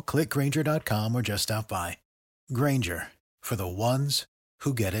 Call, click Grainger.com, or just stop by. Grainger, for the ones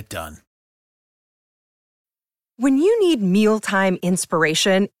who get it done. When you need mealtime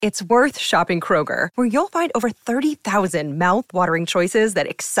inspiration, it's worth shopping Kroger, where you'll find over 30,000 mouth-watering choices that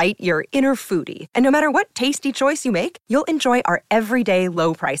excite your inner foodie. And no matter what tasty choice you make, you'll enjoy our everyday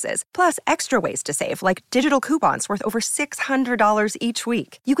low prices, plus extra ways to save, like digital coupons worth over $600 each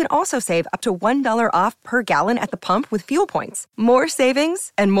week. You can also save up to $1 off per gallon at the pump with fuel points. More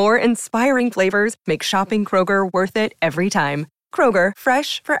savings and more inspiring flavors make shopping Kroger worth it every time. Kroger,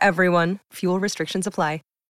 fresh for everyone. Fuel restrictions apply.